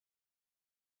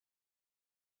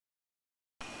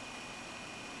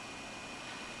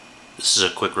This is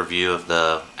a quick review of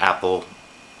the Apple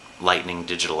Lightning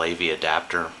Digital AV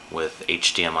adapter with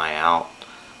HDMI out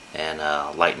and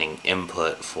Lightning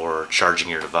input for charging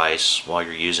your device while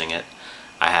you're using it.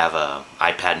 I have an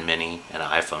iPad mini and an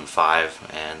iPhone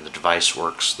 5, and the device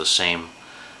works the same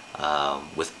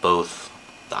with both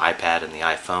the iPad and the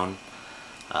iPhone.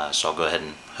 So I'll go ahead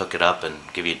and hook it up and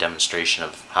give you a demonstration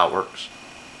of how it works.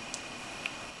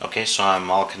 Okay, so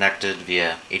I'm all connected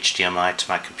via HDMI to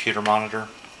my computer monitor.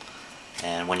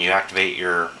 And when you activate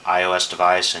your iOS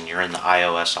device and you're in the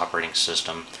iOS operating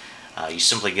system, you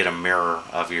simply get a mirror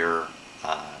of your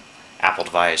Apple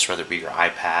device, whether it be your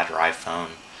iPad or iPhone,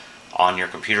 on your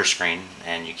computer screen.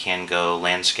 And you can go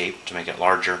landscape to make it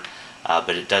larger, but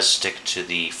it does stick to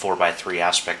the 4:3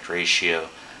 aspect ratio.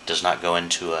 It does not go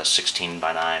into a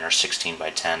 16:9 or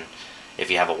 16:10 if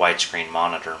you have a widescreen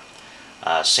monitor.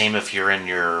 Same if you're in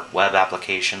your web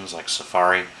applications like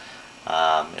Safari.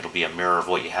 It'll be a mirror of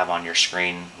what you have on your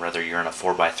screen, whether you're in a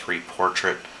 4:3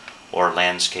 portrait or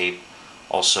landscape.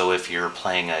 Also, if you're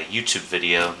playing a YouTube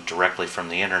video directly from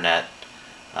the internet,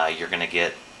 you're going to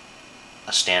get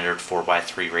a standard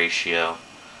 4:3 ratio,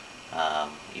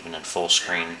 even in full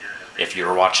screen. If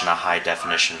you're watching a high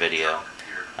definition video,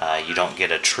 you don't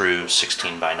get a true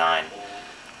 16:9.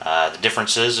 The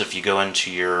difference is if you go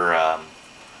into your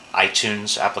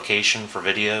iTunes application for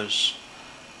videos,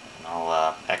 and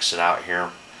I'll exit out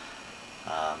here.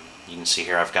 You can see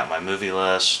here I've got my movie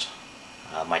list,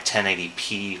 my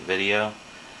 1080p video,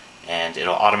 and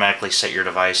it'll automatically set your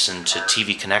device into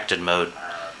TV connected mode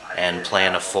and play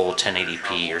in a full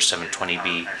 1080p or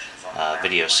 720p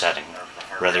video setting.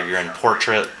 Whether you're in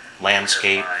portrait,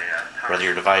 landscape, whether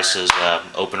your device is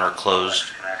open or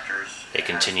closed, it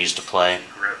continues to play.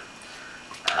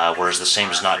 Whereas the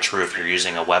same is not true if you're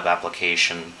using a web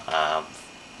application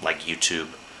like YouTube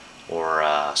or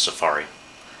Safari.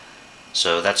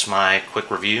 So that's my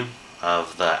quick review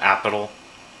of the Apple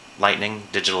Lightning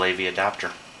Digital AV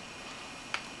adapter.